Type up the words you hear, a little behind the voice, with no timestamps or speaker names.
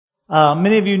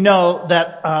Many of you know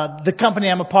that the company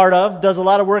I'm a part of does a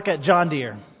lot of work at John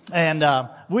Deere. And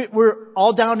we're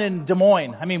all down in Des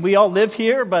Moines. I mean, we all live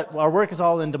here, but our work is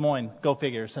all in Des Moines. Go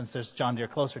figure, since there's John Deere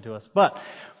closer to us. But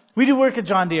we do work at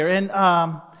John Deere.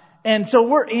 And so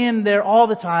we're in there all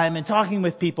the time and talking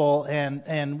with people.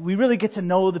 And we really get to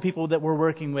know the people that we're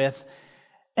working with.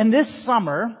 And this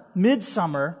summer,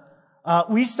 midsummer,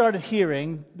 we started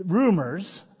hearing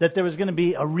rumors that there was going to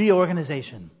be a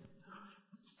reorganization.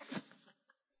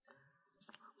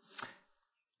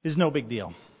 Is no big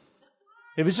deal.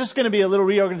 It was just going to be a little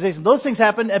reorganization. Those things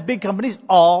happen at big companies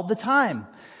all the time.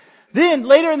 Then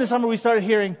later in the summer we started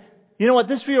hearing, you know what,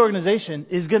 this reorganization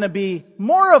is going to be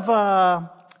more of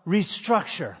a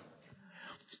restructure.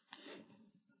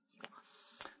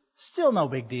 Still no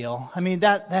big deal. I mean,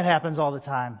 that happens all the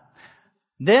time.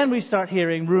 Then we start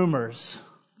hearing rumors,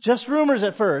 just rumors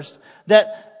at first,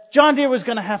 that John Deere was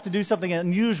going to have to do something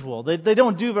unusual. They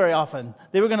don't do very often.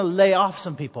 They were going to lay off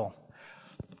some people.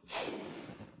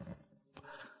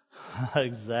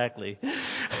 Exactly.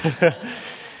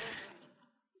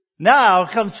 Now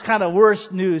comes kind of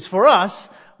worse news for us.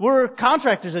 We're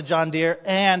contractors at John Deere,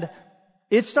 and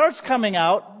it starts coming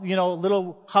out,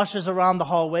 little hushes around the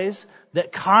hallways,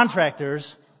 that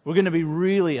contractors were going to be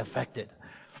really affected.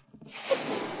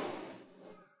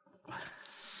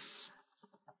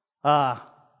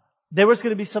 There was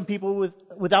going to be some people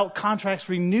without contracts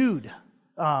renewed.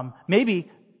 Maybe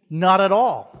not at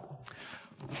all.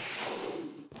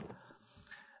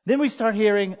 Then we start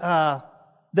hearing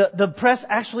the press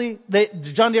actually,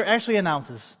 John Deere actually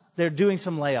announces they're doing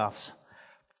some layoffs.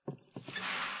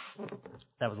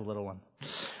 That was a little one.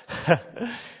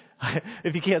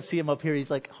 If you can't see him up here, he's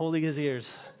like holding his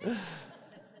ears.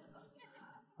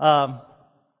 But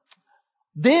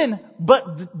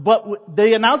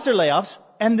they announce their layoffs,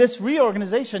 and this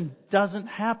reorganization doesn't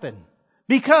happen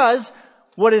because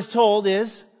what is told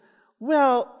is,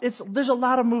 well, there's a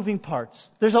lot of moving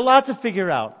parts. There's a lot to figure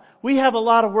out. We have a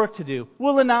lot of work to do.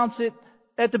 We'll announce it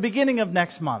at the beginning of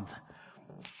next month.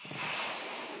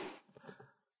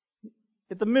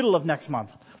 At the middle of next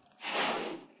month.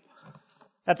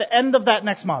 At the end of that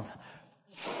next month.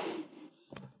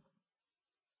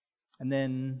 And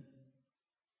then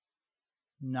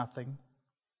nothing.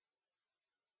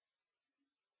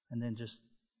 And then just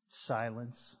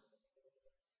silence.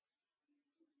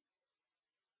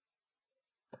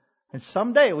 And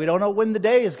someday, we don't know when the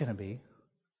day is going to be,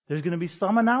 there's going to be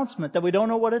some announcement that we don't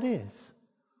know what it is.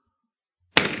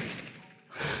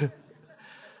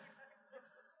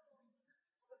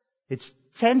 It's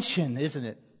tension, isn't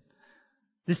it?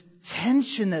 This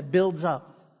tension that builds up.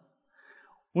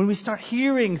 When we start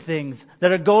hearing things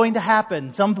that are going to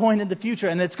happen some point in the future,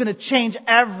 and it's going to change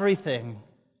everything.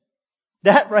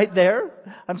 That right there,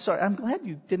 I'm sorry, I'm glad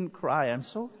you didn't cry. I'm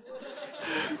so...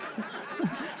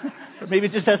 Or maybe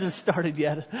it just hasn't started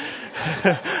yet.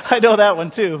 I know that one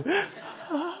too.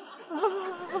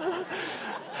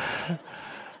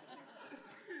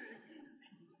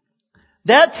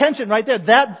 That tension right there,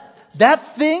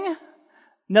 that thing.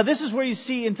 Now this is where you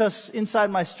see inside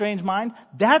my strange mind.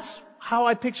 That's how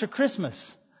I picture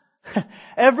Christmas.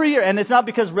 Every year, and it's not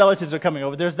because relatives are coming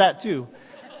over. There's that too.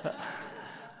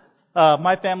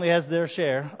 My family has their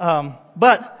share.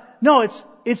 But no,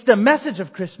 it's the message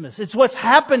of Christmas. It's what's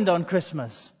happened on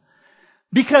Christmas.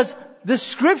 Because the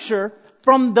scripture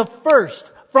from the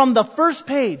first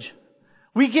page,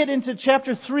 we get into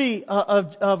chapter 3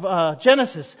 of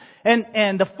Genesis,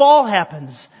 and the fall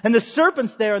happens, and the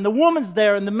serpent's there, and the woman's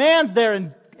there, and the man's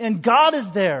there, and God is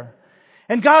there.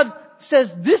 And God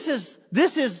says, this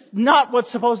is not what's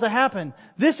supposed to happen.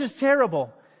 This is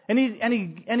terrible. And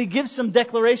he gives some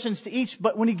declarations to each,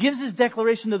 but when he gives his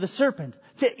declaration to the serpent,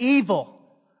 to evil,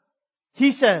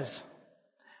 he says,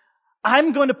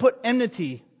 I'm going to put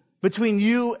enmity between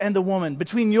you and the woman,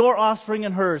 between your offspring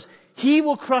and hers. He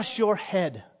will crush your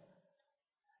head,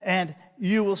 and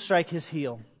you will strike his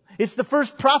heel. It's the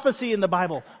first prophecy in the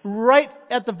Bible, right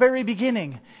at the very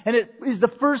beginning. And it is the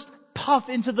first puff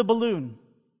into the balloon.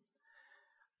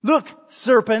 Look,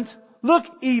 serpent. Look,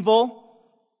 evil.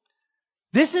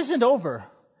 This isn't over.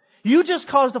 You just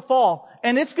caused a fall,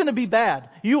 and it's going to be bad.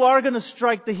 You are going to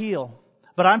strike the heel.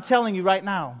 But I'm telling you right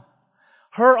now,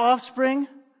 her offspring,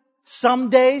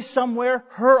 someday, somewhere,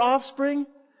 her offspring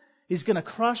is going to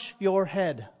crush your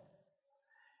head.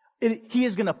 He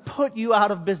is going to put you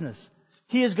out of business.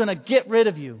 He is going to get rid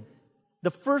of you.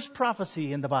 The first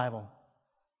prophecy in the Bible.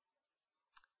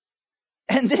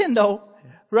 And then though,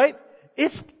 right,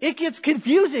 it gets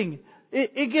confusing.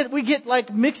 we get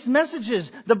like mixed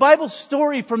messages. The Bible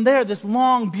story from there, this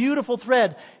long, beautiful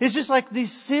thread, is just like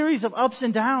these series of ups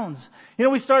and downs.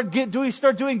 We start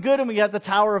doing good, and we got the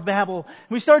Tower of Babel.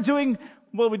 We start doing,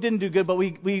 well, we didn't do good, but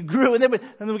we grew, and then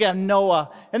we got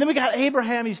Noah. And then we got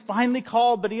Abraham. He's finally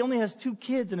called, but he only has 2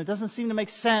 kids, and it doesn't seem to make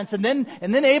sense. And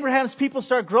then Abraham's people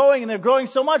start growing, and they're growing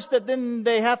so much that then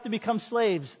they have to become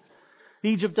slaves.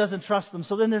 Egypt doesn't trust them,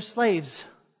 so then they're slaves.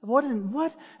 What? And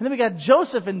then we got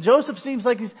Joseph, and Joseph seems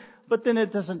like but then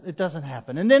it doesn't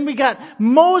happen. And then we got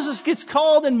Moses gets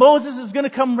called, and Moses is going to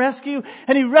come rescue,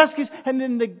 and he rescues, and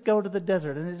then they go to the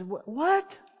desert. And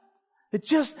what? It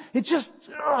just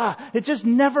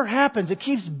never happens. It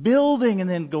keeps building and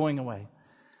then going away.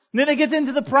 And then it gets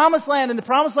into the promised land, and the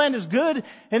promised land is good,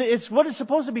 and it's what it's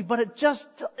supposed to be, but it just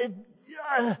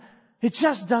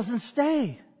doesn't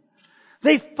stay.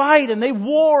 They fight and they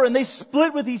war and they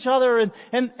split with each other and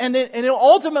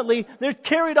ultimately they're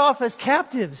carried off as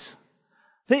captives.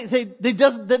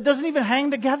 That doesn't even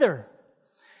hang together.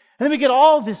 And then we get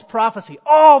all this prophecy.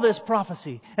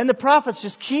 And the prophets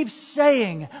just keep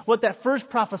saying what that first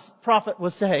prophet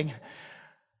was saying.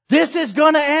 This is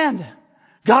going to end.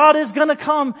 God is going to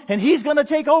come and He's going to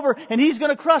take over and He's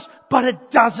going to crush. But it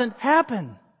doesn't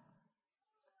happen.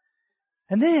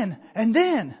 And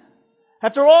then,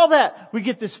 after all that, we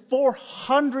get this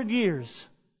 400 years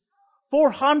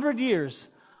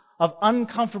of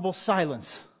uncomfortable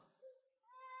silence.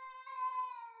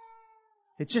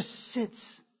 It just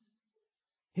sits.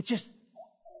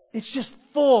 It's just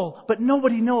full, but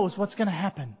nobody knows what's going to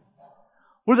happen.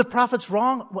 Were the prophets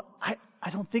wrong? Well, I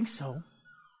don't think so.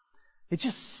 It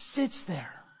just sits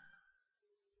there.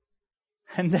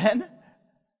 And then,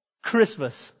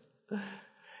 Christmas.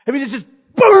 I mean, it's just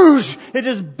boosh! It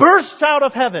just bursts out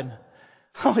of heaven.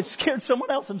 Oh, it scared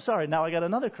someone else. I'm sorry. Now I got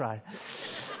another cry.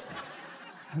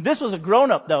 This was a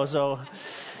grown-up though, so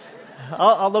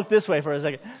I'll look this way for a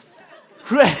second.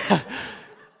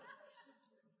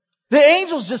 The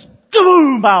angels just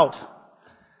boom out.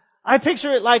 I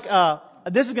picture it like,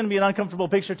 this is going to be an uncomfortable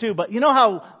picture too, but you know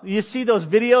how you see those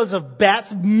videos of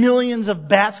bats, millions of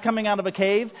bats coming out of a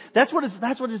cave? That's what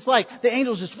it's like. The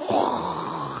angels just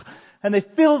and they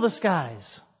fill the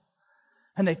skies.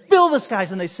 And they fill the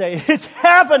skies and they say, it's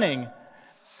happening.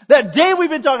 That day we've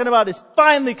been talking about is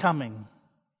finally coming.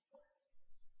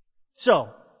 So,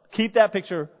 keep that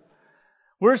picture.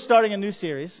 We're starting a new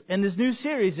series. And this new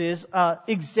series is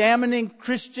examining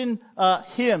Christian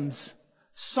hymns,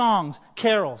 songs,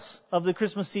 carols of the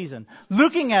Christmas season.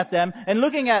 Looking at them and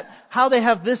looking at how they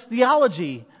have this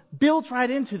theology built right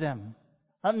into them.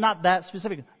 Not that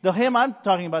specific. The hymn I'm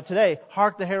talking about today,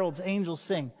 Hark the Herald's Angels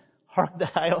Sing.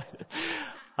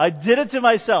 I did it to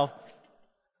myself.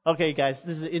 Okay, guys,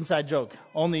 this is an inside joke.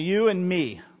 Only you and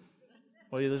me.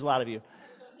 Well, there's a lot of you.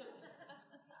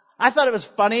 I thought it was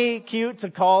funny, cute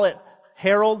to call it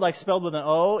Herald, like spelled with an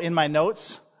O, in my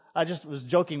notes. I just was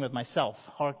joking with myself.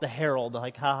 Hark the Herald,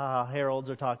 like, ha ha ha, heralds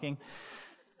are talking.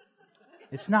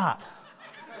 It's not.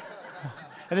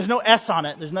 And there's no S on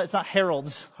it. It's not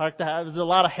heralds. There's a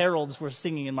lot of heralds were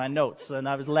singing in my notes. And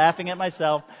I was laughing at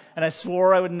myself. And I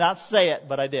swore I would not say it,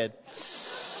 but I did.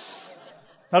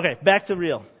 Okay, back to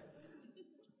real.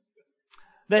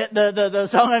 The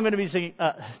song I'm going to be singing,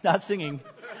 not singing.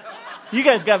 You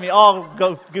guys got me all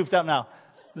goofed up now.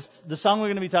 The song we're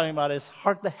going to be talking about is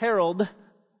Hark the Herald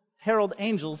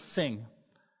Angels Sing.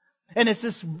 And it's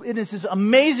this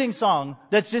amazing song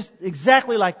that's just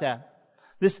exactly like that.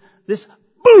 This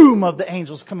boom of the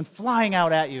angels coming flying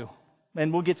out at you.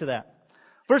 And we'll get to that.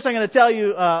 First, I'm going to tell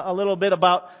you a little bit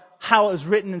about how it was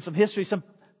written and some history. Some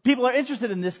people are interested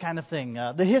in this kind of thing,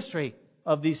 the history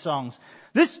of these songs.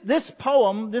 This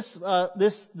poem,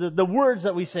 the words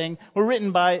that we sing were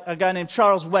written by a guy named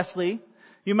Charles Wesley.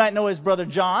 You might know his brother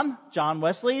John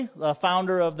Wesley, the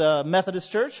founder of the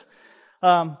Methodist Church.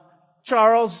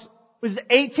 Charles was the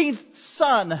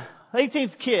 18th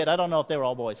kid. I don't know if they were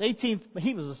all boys. 18th,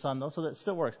 he was a son though, so that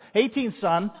still works. 18th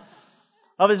son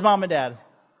of his mom and dad.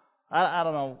 I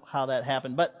don't know how that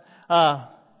happened, but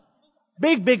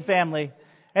big family.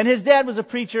 And his dad was a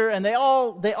preacher, and they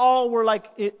all were like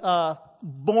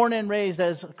born and raised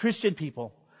as Christian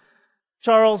people.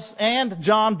 Charles and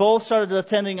John both started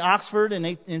attending Oxford in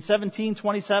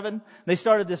 1727. They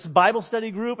started this Bible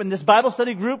study group, and this Bible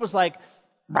study group was like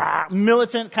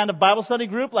militant kind of Bible study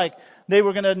group, like they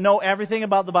were going to know everything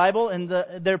about the Bible, and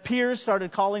their peers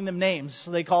started calling them names.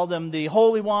 So they called them the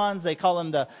Holy Ones, they called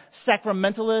them the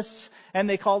Sacramentalists, and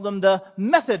they called them the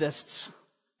Methodists.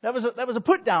 That was a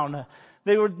put down.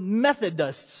 They were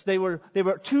Methodists. They were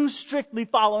too strictly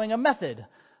following a method.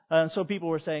 So people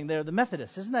were saying they're the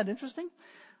Methodists. Isn't that interesting?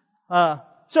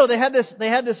 So they had this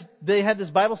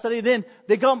Bible study. Then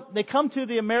they come to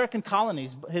the American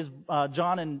colonies.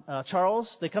 John and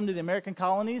Charles, they come to the American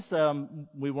colonies.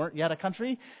 We weren't yet a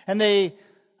country, and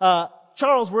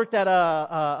Charles worked at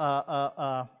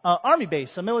a army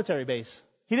base, a military base.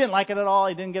 He didn't like it at all.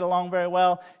 He didn't get along very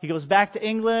well. He goes back to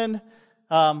England,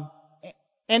 and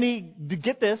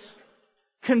get this,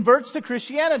 converts to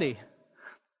Christianity.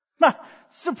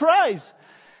 Surprise!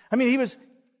 I mean,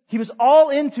 he was all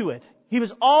into it. He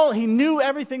knew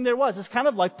everything there was. It's kind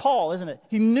of like Paul, isn't it?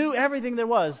 He knew everything there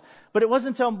was. But it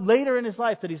wasn't until later in his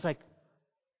life that he's like,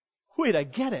 wait, I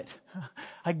get it.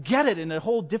 I get it in a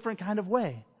whole different kind of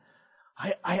way.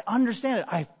 I understand it.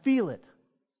 I feel it.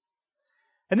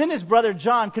 And then his brother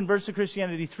John converts to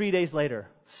Christianity 3 days later.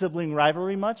 Sibling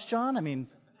rivalry much, John? I mean,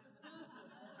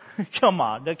 come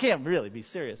on. That can't really be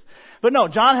serious. But no,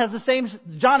 John has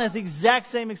the exact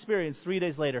same experience 3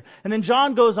 days later. And then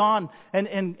John goes on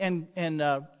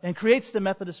and creates the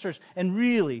Methodist Church and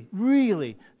really,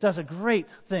 really does a great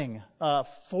thing,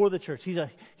 for the church.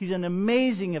 He's an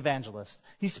amazing evangelist.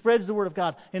 He spreads the word of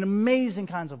God in amazing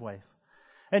kinds of ways.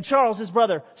 And Charles, his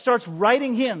brother, starts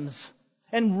writing hymns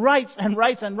and writes and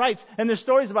writes and writes. And there's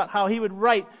stories about how he would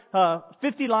write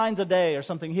 50 lines a day or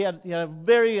something. He had a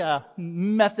very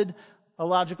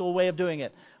methodological way of doing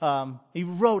it. He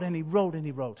wrote and he wrote and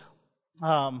he wrote.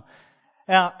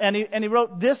 And he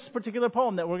wrote this particular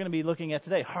poem that we're going to be looking at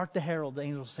today. Hark the Herald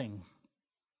Angels Sing.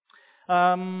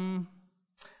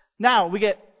 Now we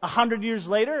get 100 years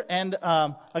later, and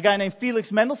a guy named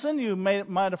Felix Mendelssohn, you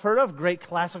might have heard of, great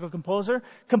classical composer,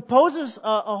 composes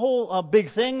a whole big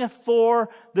thing for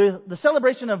the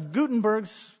celebration of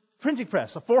Gutenberg's printing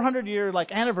press, a 400-year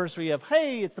anniversary of,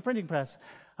 hey, it's the printing press.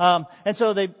 And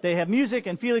so they have music,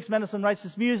 and Felix Mendelssohn writes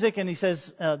this music, and he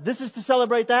says, this is to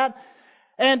celebrate that.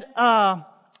 And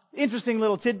interesting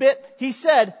little tidbit. He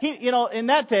said, in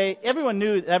that day, everyone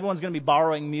knew everyone's going to be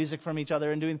borrowing music from each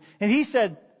other and he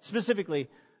said specifically,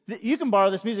 you can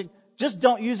borrow this music, just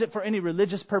don't use it for any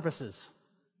religious purposes.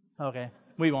 Okay,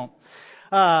 we won't.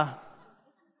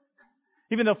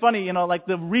 Even though funny,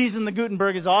 the reason the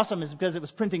Gutenberg is awesome is because it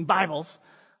was printing Bibles,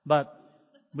 but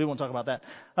we won't talk about that.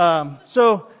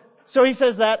 So he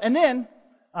says that, and then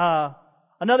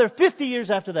another 50 years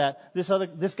after that,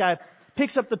 this guy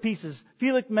picks up the pieces,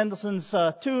 Felix Mendelssohn's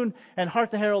tune and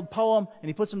Hark the Herald poem, and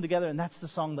he puts them together, and that's the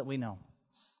song that we know.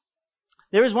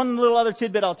 There is one little other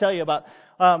tidbit I'll tell you about.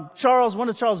 Charles, one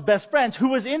of Charles' best friends, who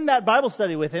was in that Bible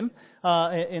study with him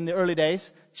in the early days,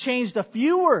 changed a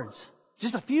few words,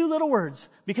 just a few little words,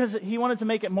 because he wanted to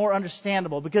make it more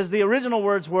understandable. Because the original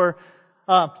words were,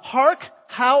 hark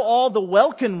how all the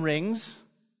welkin rings,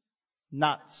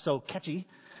 not so catchy,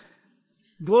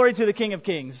 glory to the King of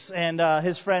Kings. And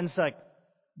his friend's like,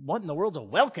 what in the world's a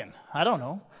welkin? I don't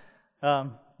know.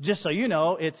 Just so you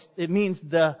know, it means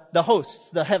the hosts,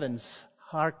 the heavens.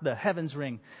 Hark, the heavens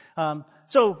ring.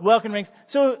 So welkin rings.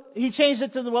 So he changed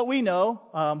it to what we know.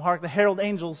 Hark, the herald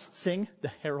angels sing. The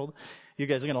herald. You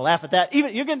guys are going to laugh at that.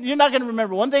 You're not going to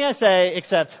remember one thing I say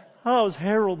except, oh, it was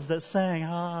heralds that sang.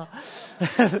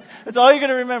 That's all you're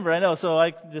going to remember. I know. So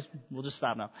we'll just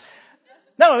stop now.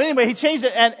 No, anyway, he changed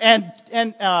it, and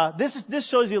this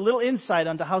shows you a little insight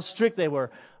onto how strict they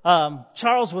were.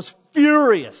 Charles was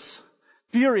furious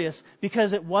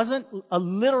because it wasn't a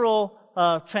literal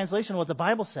translation of what the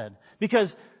Bible said.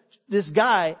 Because this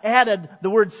guy added the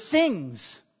word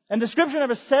sings. And the scripture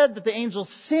never said that the angels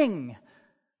sing.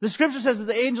 The scripture says that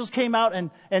the angels came out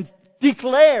and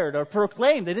declared or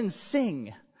proclaimed. They didn't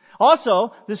sing.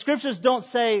 Also, the scriptures don't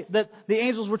say that the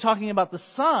angels were talking about the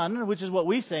Son, which is what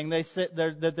we sing.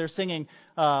 They're singing,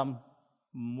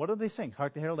 what do they sing?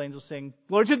 Hark the herald angels sing,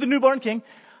 glory to the newborn King.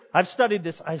 I've studied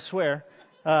this, I swear.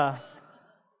 They're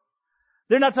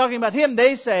not talking about him.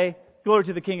 They say, glory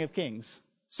to the King of Kings.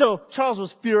 So Charles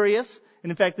was furious.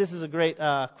 And in fact, this is a great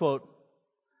quote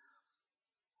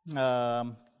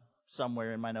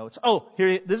somewhere in my notes. Oh,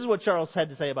 this is what Charles had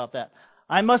to say about that.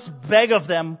 I must beg of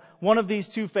them one of these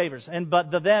two favors.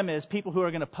 But the them is people who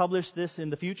are going to publish this in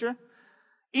the future.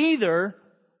 Either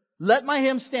let my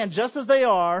hymns stand just as they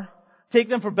are, take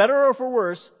them for better or for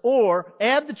worse, or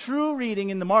add the true reading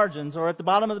in the margins or at the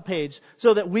bottom of the page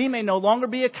so that we may no longer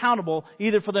be accountable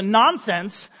either for the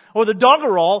nonsense or the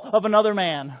doggerel of another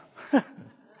man.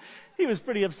 He was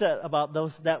pretty upset about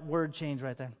that word change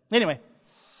right there. Anyway.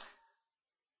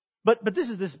 But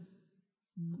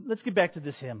let's get back to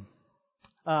this hymn.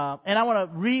 And I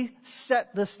want to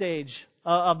reset the stage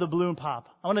of the balloon pop.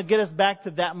 I want to get us back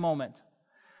to that moment.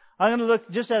 I'm going to look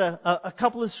just at a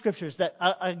couple of scriptures that,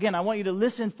 again, I want you to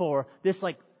listen for this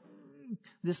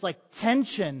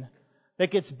tension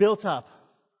that gets built up.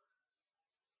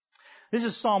 This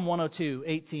is Psalm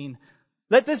 102:18.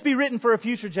 Let this be written for a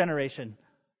future generation.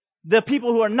 The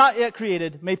people who are not yet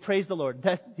created may praise the Lord.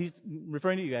 He's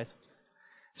referring to you guys.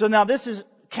 So now this is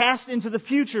cast into the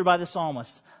future by the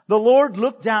psalmist. The Lord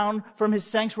looked down from his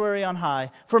sanctuary on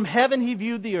high. From heaven he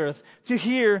viewed the earth to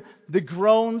hear the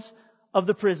groans of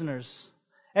the prisoners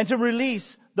and to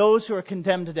release those who are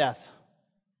condemned to death.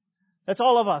 That's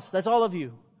all of us. That's all of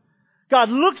you. God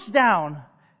looks down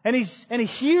and he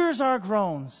hears our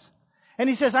groans. And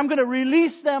he says, I'm going to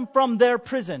release them from their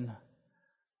prison,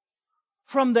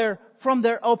 from their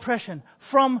oppression,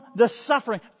 from the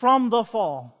suffering, from the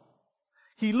fall.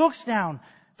 He looks down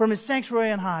from his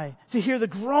sanctuary on high to hear the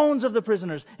groans of the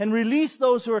prisoners and release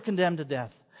those who are condemned to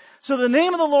death. So the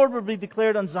name of the Lord will be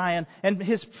declared on Zion and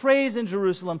his praise in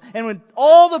Jerusalem. And when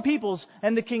all the peoples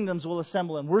and the kingdoms will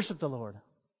assemble and worship the Lord.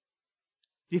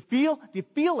 Do you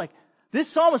feel like this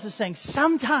psalmist is saying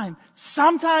sometime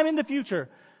in the future,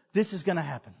 this is going to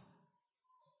happen?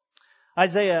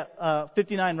 Isaiah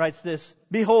 59 writes this,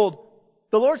 Behold,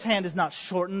 the Lord's hand is not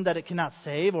shortened that it cannot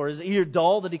save, or his ear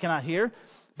dull that he cannot hear.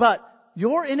 But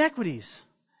your iniquities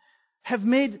have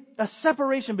made a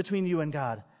separation between you and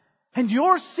God. And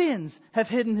your sins have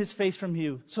hidden his face from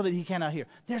you so that he cannot hear.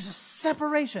 There's a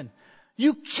separation.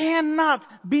 You cannot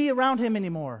be around him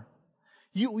anymore.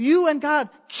 You and God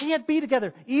can't be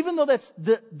together, even though that's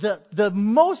the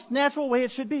most natural way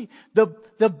it should be.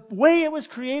 The way it was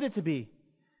created to be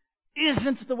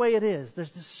isn't the way it is.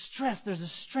 There's this stress, there's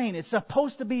this strain. It's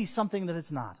supposed to be something that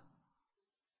it's not.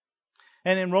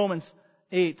 And in Romans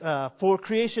 8, for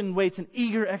creation waits in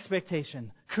eager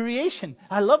expectation. Creation,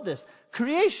 I love this.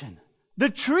 Creation, the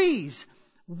trees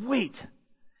wait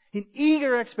in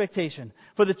eager expectation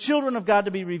for the children of God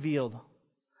to be revealed.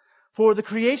 For the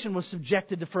creation was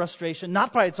subjected to frustration,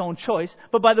 not by its own choice,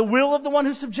 but by the will of the one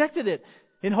who subjected it,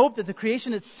 in hope that the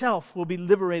creation itself will be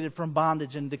liberated from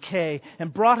bondage and decay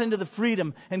and brought into the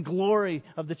freedom and glory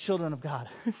of the children of God.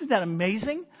 Isn't that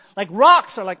amazing? Like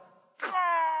rocks are like,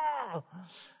 Gah!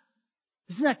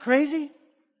 Isn't that crazy?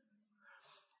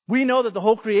 We know that the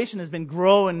whole creation has been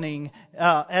groaning,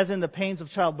 as in the pains of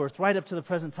childbirth, right up to the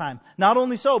present time. Not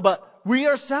only so, but we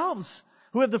ourselves,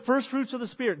 who have the first fruits of the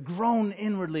Spirit, groan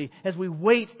inwardly as we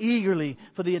wait eagerly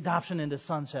for the adoption into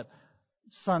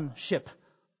sonship,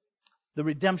 the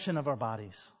redemption of our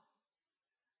bodies.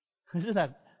 Isn't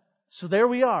that? So there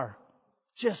we are.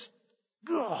 Just,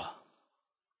 ugh.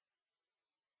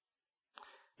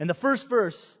 In the first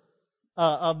verse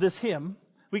of this hymn,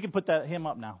 we can put that hymn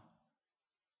up now.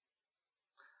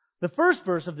 The first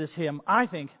verse of this hymn, I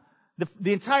think,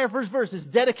 the entire first verse is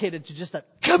dedicated to just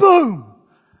that kaboom!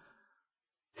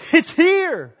 It's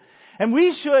here! And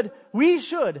we should,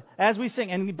 as we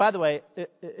sing, and by the way,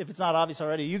 if it's not obvious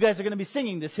already, you guys are going to be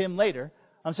singing this hymn later.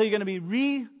 So you're going to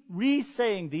be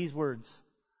re-saying these words.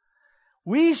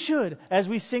 We should, as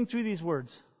we sing through these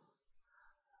words,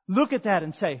 look at that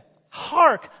and say,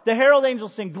 hark, the herald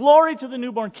angels sing, glory to the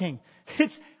newborn King.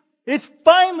 It's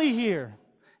finally here.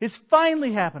 It's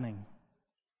finally happening.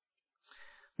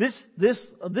 This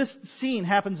scene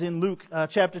happens in Luke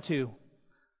chapter 2.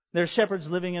 There are shepherds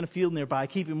living in a field nearby,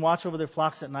 keeping watch over their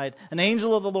flocks at night. An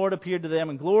angel of the Lord appeared to them,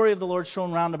 and glory of the Lord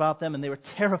shone round about them, and they were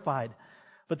terrified.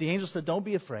 But the angel said, don't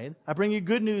be afraid. I bring you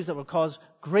good news that will cause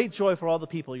great joy for all the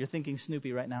people. You're thinking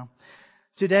Snoopy right now.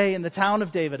 Today, in the town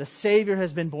of David, a Savior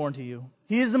has been born to you.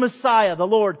 He is the Messiah, the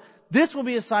Lord. This will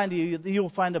be a sign to you that you will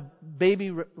find a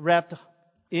baby wrapped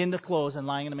in the clothes and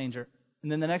lying in a manger.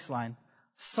 And then the next line,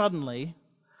 suddenly,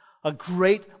 a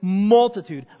great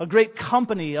multitude, a great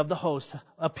company of the host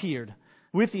appeared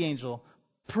with the angel,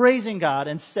 praising God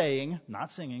and saying,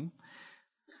 not singing,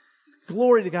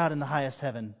 glory to God in the highest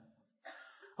heaven.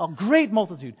 A great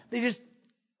multitude. They just,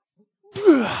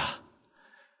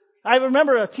 I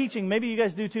remember a teaching, maybe you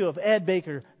guys do too, of Ed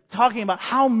Baker, talking about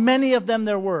how many of them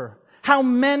there were. How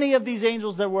many of these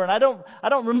angels there were. And I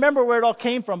don't remember where it all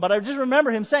came from, but I just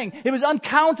remember him saying it was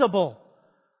uncountable.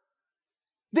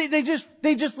 They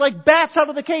just like bats out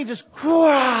of the cage, just,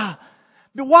 whoa.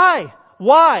 But why?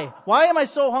 Why am I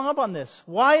so hung up on this?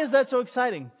 Why is that so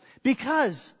exciting?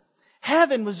 Because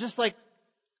heaven was just like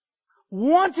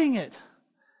wanting it.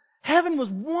 Heaven was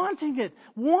wanting it,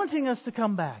 wanting us to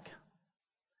come back.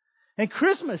 And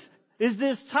Christmas is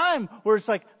this time where it's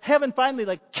like heaven finally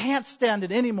like can't stand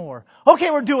it anymore.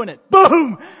 Okay, we're doing it.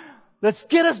 Boom! Let's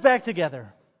get us back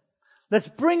together. Let's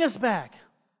bring us back.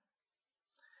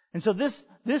 And so this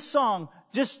song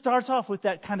just starts off with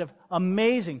that kind of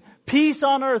amazing peace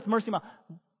on earth, mercy on.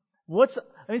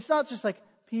 It's not just like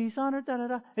peace on earth, da da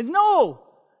da. And no,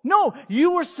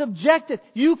 you were subjected.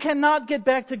 You cannot get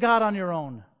back to God on your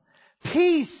own.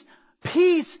 Peace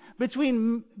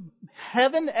between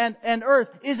heaven and earth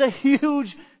is a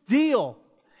huge deal.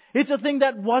 It's a thing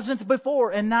that wasn't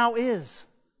before and now is.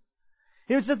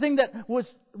 It was a thing that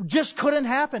just couldn't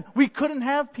happen. We couldn't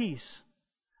have peace.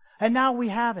 And now we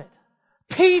have it.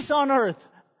 Peace on earth.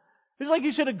 It's like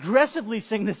you should aggressively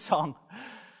sing this song.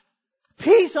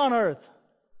 Peace on earth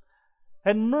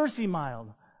and mercy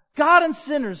mild. God and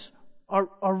sinners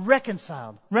are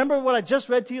reconciled. Remember what I just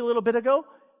read to you a little bit ago?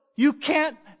 You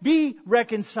can't be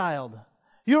reconciled.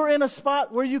 You're in a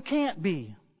spot where you can't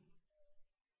be.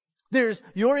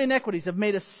 Your inequities have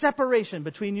made a separation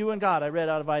between you and God. I read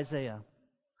out of Isaiah.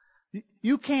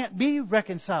 You can't be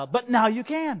reconciled, but now you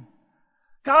can.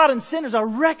 God and sinners are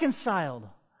reconciled.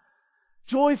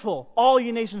 Joyful, all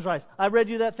you nations rise. I read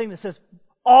you that thing that says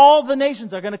all the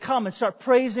nations are going to come and start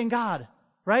praising God.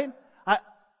 Right?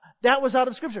 That was out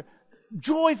of Scripture.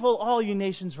 Joyful, all you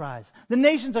nations rise. The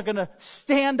nations are going to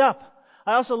stand up.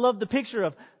 I also love the picture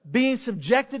of being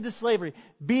subjected to slavery,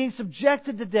 being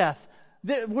subjected to death.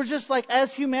 We're just like,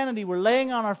 as humanity, we're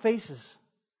laying on our faces.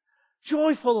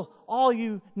 Joyful, all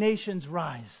you nations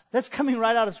rise. That's coming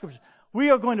right out of Scripture. We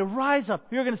are going to rise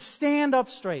up. We are going to stand up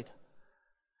straight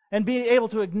and be able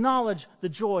to acknowledge the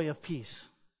joy of peace.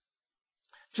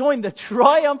 Join the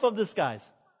triumph of the skies.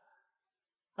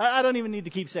 I don't even need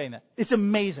to keep saying that. It's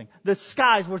amazing. The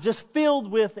skies were just filled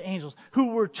with angels who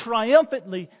were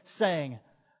triumphantly saying,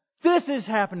 this is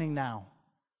happening now.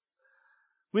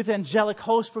 With angelic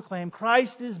hosts proclaim,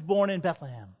 Christ is born in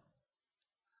Bethlehem.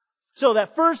 So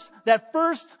that first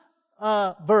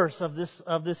verse of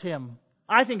this hymn,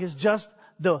 I think, is just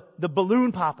the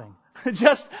balloon popping.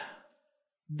 Just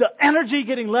the energy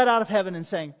getting let out of heaven and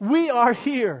saying, we are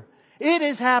here. It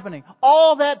is happening.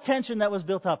 All that tension that was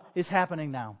built up is happening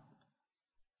now.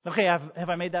 Okay, have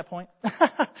I made that point?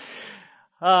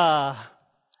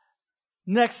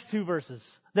 Next two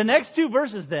verses. The next two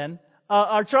verses then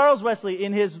are Charles Wesley,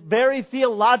 in his very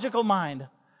theological mind,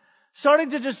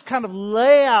 starting to just kind of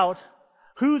lay out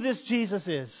who this Jesus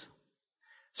is.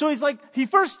 So he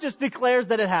first just declares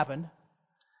that it happened,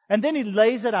 and then he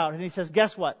lays it out and he says,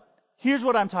 guess what? Here's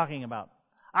what I'm talking about.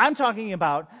 I'm talking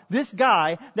about this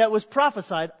guy that was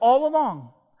prophesied all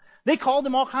along. They called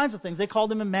him all kinds of things. They called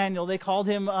him Emmanuel. They called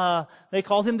him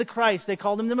the Christ. They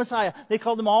called him the Messiah. They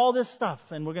called him all this stuff,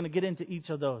 and we're going to get into each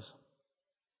of those.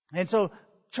 And so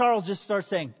Charles just starts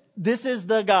saying, this is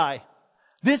the guy.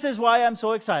 This is why I'm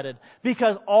so excited,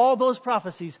 because all those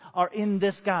prophecies are in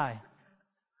this guy.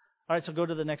 All right, so go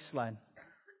to the next slide.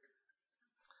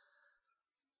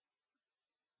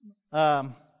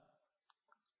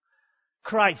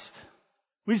 Christ.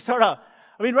 We start out.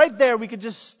 Right there we could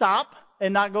just stop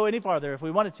and not go any farther if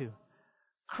we wanted to.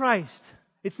 Christ.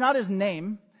 It's not his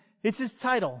name. It's his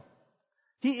title.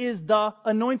 He is the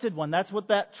Anointed One. That's what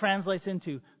that translates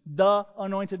into. The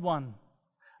Anointed One.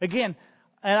 Again,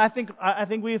 and I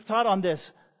think we've taught on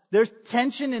this. There's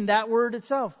tension in that word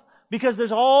itself. Because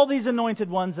there's all these anointed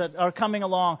ones that are coming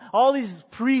along. All these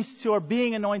priests who are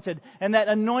being anointed. And that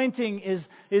anointing is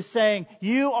saying,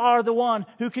 you are the one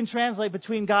who can translate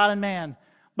between God and man.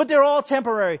 But they're all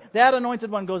temporary. That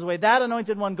anointed one goes away. That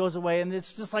anointed one goes away. And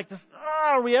it's just like this,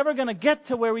 are we ever going to get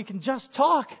to where we can just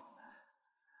talk?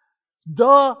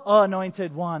 The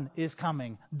anointed one is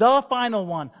coming. The final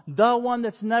one. The one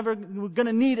that's never going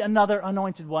to need another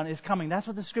anointed one is coming. That's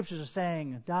what the Scriptures are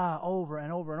saying over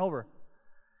and over and over.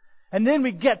 And then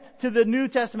we get to the New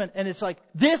Testament and it's like,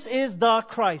 this is the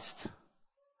Christ.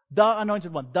 The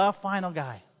Anointed One. The final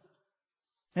guy.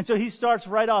 And so he starts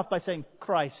right off by saying,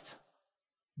 Christ.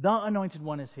 The Anointed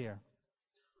One is here.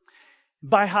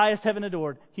 By highest heaven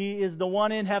adored. He is the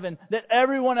one in heaven that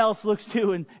everyone else looks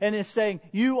to and is saying,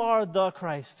 you are the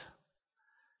Christ.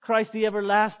 Christ the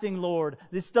everlasting Lord.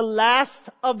 It's the last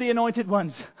of the anointed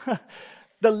ones.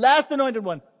 The last anointed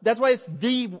one. That's why it's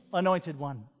the Anointed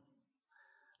One.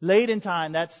 Late in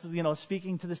time, that's,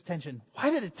 speaking to this tension.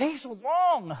 Why did it take so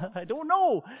long? I don't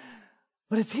know.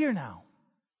 But it's here now.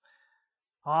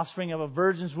 Offspring of a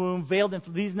virgin's womb, veiled in...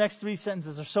 These next three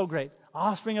sentences are so great.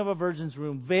 Offspring of a virgin's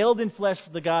womb, veiled in flesh for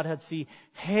the Godhead see,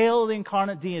 hail the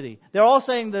incarnate deity. They're all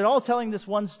telling this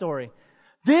one story.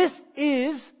 This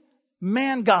is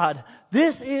man-God.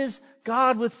 This is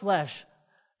God with flesh.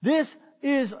 This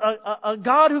is a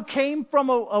God who came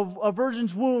from a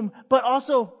virgin's womb, but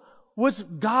also was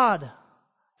God.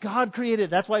 God created.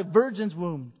 That's why virgin's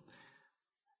womb.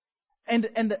 And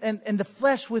the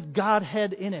flesh with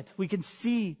Godhead in it. We can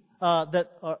see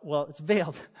that, it's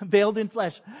veiled. Veiled in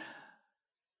flesh.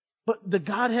 But the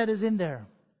Godhead is in there.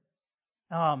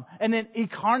 And then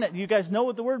incarnate. You guys know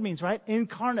what the word means, right?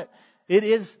 Incarnate. It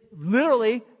is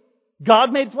literally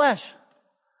God made flesh.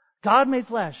 God made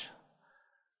flesh.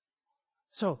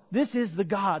 So this is the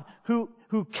God who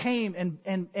came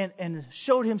and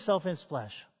showed himself in his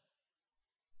flesh.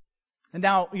 And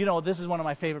now, this is one of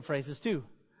my favorite phrases too.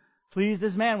 Pleased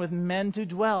is man with men to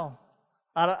dwell.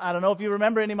 I don't know if you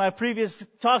remember any of my previous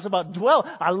talks about dwell.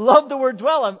 I love the word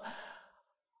dwell.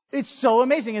 It's so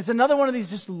amazing. It's another one of these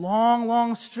just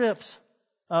long strips.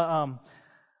 In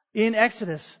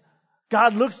Exodus,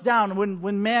 God looks down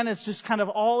when man is just kind of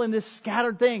all in this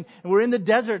scattered thing, and we're in the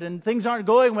desert and things aren't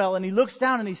going well, and he looks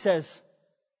down and he says,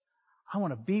 I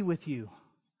want to be with you.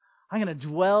 I'm going to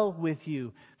dwell with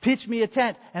you. Pitch me a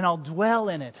tent and I'll dwell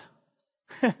in it.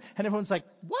 And everyone's like,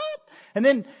 what? And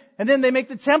then they make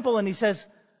the temple and he says,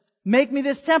 make me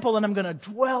this temple and I'm going to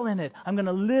dwell in it. I'm going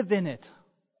to live in it.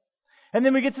 And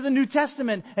then we get to the New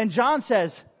Testament and John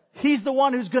says, he's the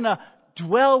one who's going to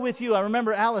dwell with you. I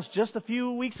remember Alice just a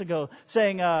few weeks ago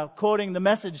saying, quoting the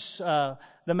message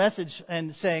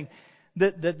and saying,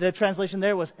 the translation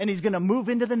there was, and he's going to move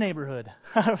into the neighborhood.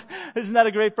 Isn't that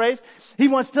a great phrase? He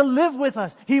wants to live with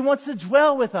us. He wants to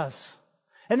dwell with us.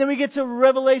 And then we get to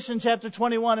Revelation chapter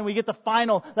 21 and we get the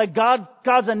final, like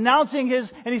God's announcing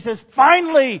and he says,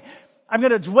 finally, I'm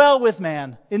going to dwell with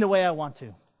man in the way I want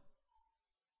to.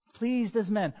 Pleased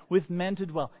as men, with men to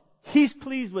dwell. He's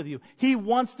pleased with you. He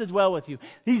wants to dwell with you.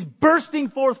 He's bursting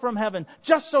forth from heaven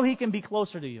just so he can be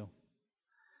closer to you.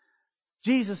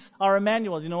 Jesus, our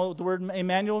Emmanuel. Do you know what the word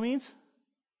Emmanuel means?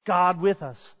 God with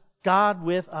us. God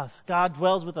with us. God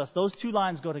dwells with us. Those two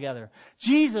lines go together.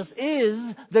 Jesus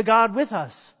is the God with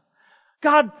us.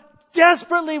 God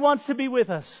desperately wants to be with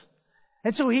us.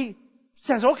 And so he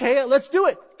says, okay, let's do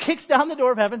it. Kicks down the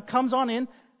door of heaven, comes on in,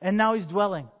 and now he's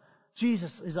dwelling.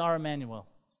 Jesus is our Emmanuel.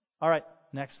 All right,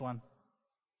 next one.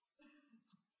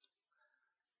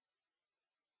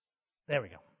 There we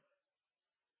go.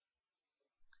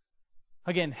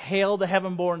 Again, hail the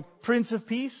heaven-born Prince of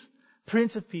Peace.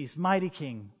 Prince of Peace, mighty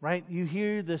King, right? You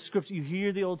hear the scripture, you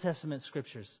hear the Old Testament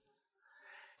scriptures.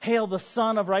 Hail the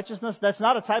Son of Righteousness. That's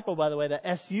not a typo, by the way, the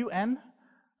S-U-N.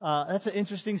 That's an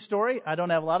interesting story. I don't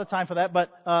have a lot of time for that,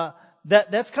 but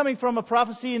that's coming from a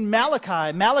prophecy in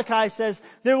Malachi. Malachi says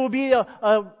there will be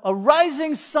a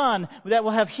rising sun that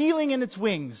will have healing in its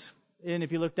wings. And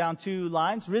if you look down 2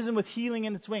 lines, risen with healing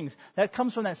in its wings. That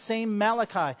comes from that same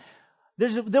Malachi.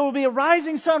 There will be a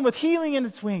rising sun with healing in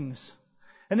its wings.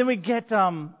 And then we get,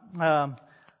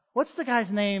 what's the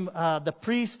guy's name? The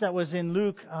priest that was in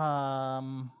Luke,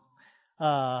 and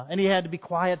he had to be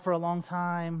quiet for a long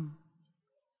time.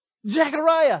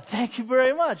 Zechariah. Thank you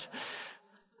very much.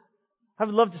 I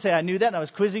would love to say I knew that and I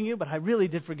was quizzing you, but I really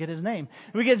did forget his name.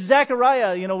 And we get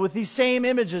Zechariah, with these same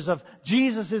images of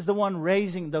Jesus is the one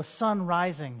raising, the sun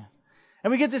rising.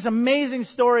 And we get this amazing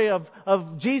story of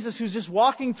Jesus who's just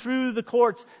walking through the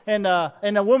courts and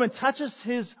a woman touches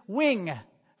his wing.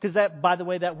 Because that, by the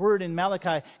way, that word in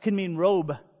Malachi can mean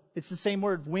robe. It's the same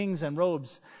word, wings and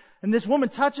robes. And this woman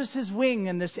touches his wing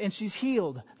and she's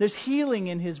healed. There's healing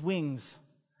in his wings,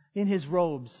 in his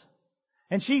robes.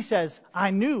 And she says,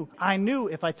 I knew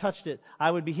if I touched it,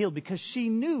 I would be healed, because she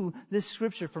knew this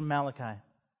scripture from Malachi.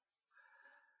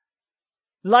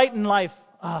 Light and life.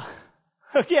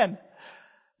 Again,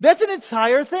 that's an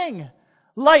entire thing.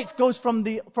 Light goes from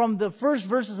the first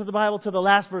verses of the Bible to the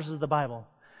last verses of the Bible.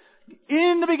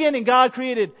 In the beginning, God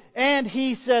created, and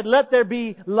He said, let there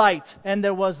be light, and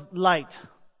there was light.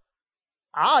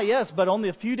 Yes, but only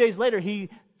a few days later, He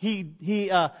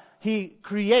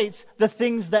creates the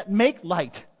things that make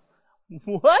light.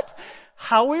 What?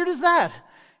 How weird is that?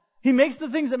 He makes the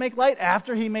things that make light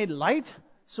after He made light?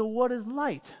 So what is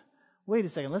light? Wait a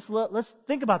second. Let's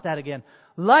think about that again.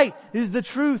 Light is the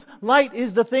truth. Light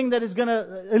is the thing that is going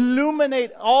to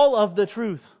illuminate all of the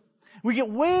truth. We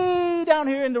get way down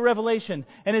here into Revelation,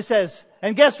 and it says,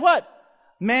 and guess what?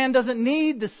 Man doesn't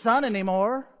need the sun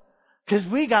anymore, because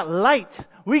we got light.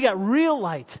 We got real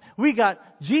light. We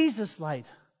got Jesus' light.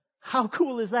 How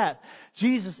cool is that?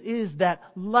 Jesus is that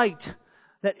light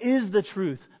that is the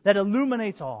truth, that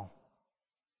illuminates all.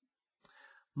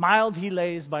 Mild He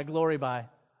lays by glory by.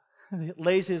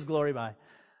 Lays His glory by.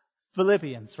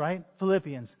 Philippians, right?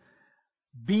 Philippians.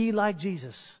 Be like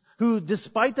Jesus, who,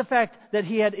 despite the fact that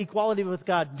He had equality with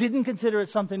God, didn't consider it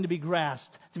something to be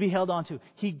grasped, to be held onto.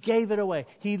 He gave it away.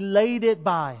 He laid it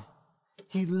by.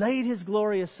 He laid His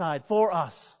glory aside for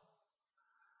us.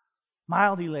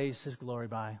 Mild He lays His glory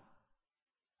by.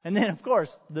 And then, of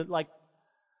course, the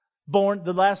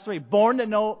last 3. Born that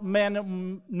no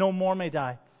man no more may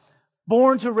die.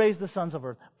 Born to raise the sons of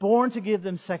earth. Born to give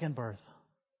them second birth.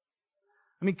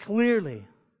 I mean, clearly,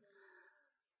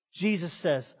 Jesus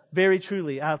says, very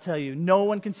truly, I'll tell you, no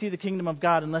one can see the kingdom of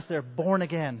God unless they're born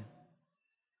again.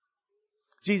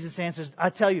 Jesus answers, I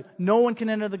tell you, no one can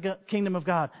enter the kingdom of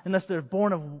God unless they're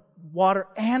born of water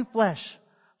and flesh.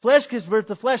 Flesh gives birth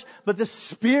to flesh, but the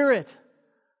Spirit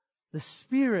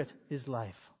is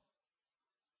life.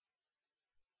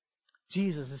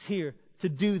 Jesus is here to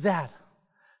do that,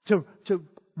 to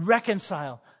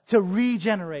reconcile, to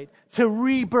regenerate, to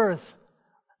rebirth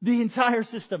the entire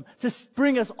system, to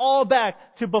bring us all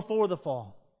back to before the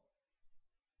fall.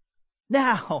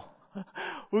 Now,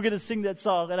 we're going to sing that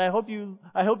song, and I hope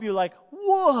you're like,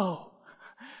 whoa,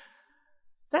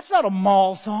 that's not a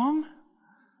mall song.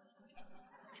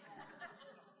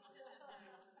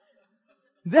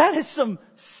 That is some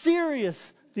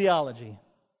serious theology.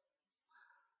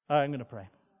 All right, I'm going to pray.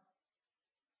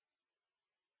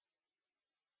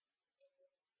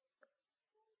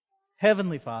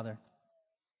 Heavenly Father,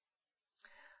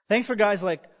 thanks for guys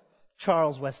like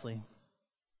Charles Wesley,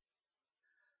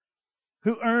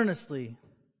 who earnestly,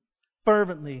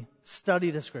 fervently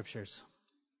study the Scriptures,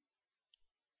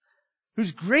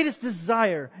 whose greatest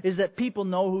desire is that people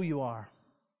know who you are,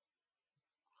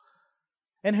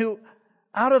 and who,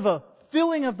 out of a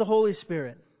filling of the Holy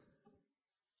Spirit,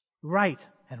 write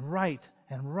and write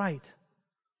and write.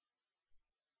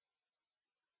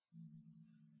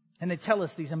 And they tell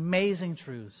us these amazing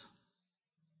truths.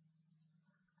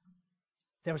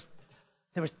 There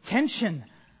was tension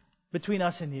between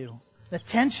us and you. The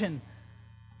tension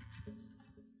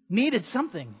needed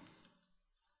something.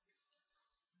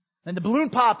 And the balloon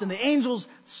popped and the angels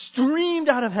streamed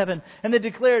out of heaven and they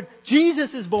declared,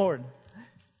 Jesus is born.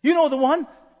 You know the one,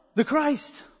 the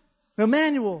Christ, the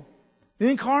Emmanuel, the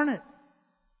incarnate.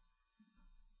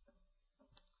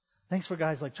 Thanks for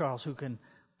guys like Charles who can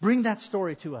bring that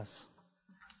story to us.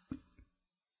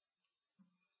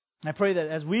 I pray that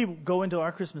as we go into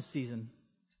our Christmas season,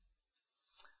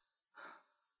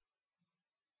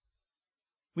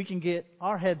 we can get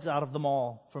our heads out of the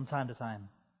mall from time to time.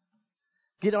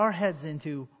 Get our heads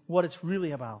into what it's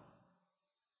really about.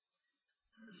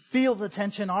 Feel the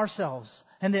tension ourselves.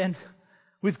 And then,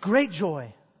 with great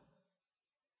joy,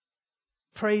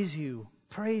 praise you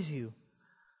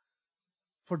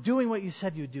for doing what you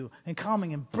said you'd do and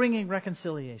coming and bringing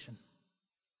reconciliation.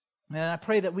 And I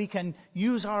pray that we can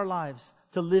use our lives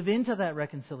to live into that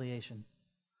reconciliation,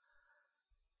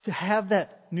 to have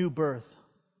that new birth,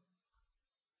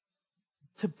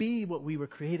 to be what we were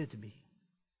created to be.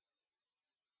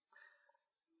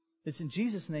 It's in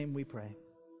Jesus' name we pray.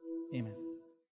 Amen.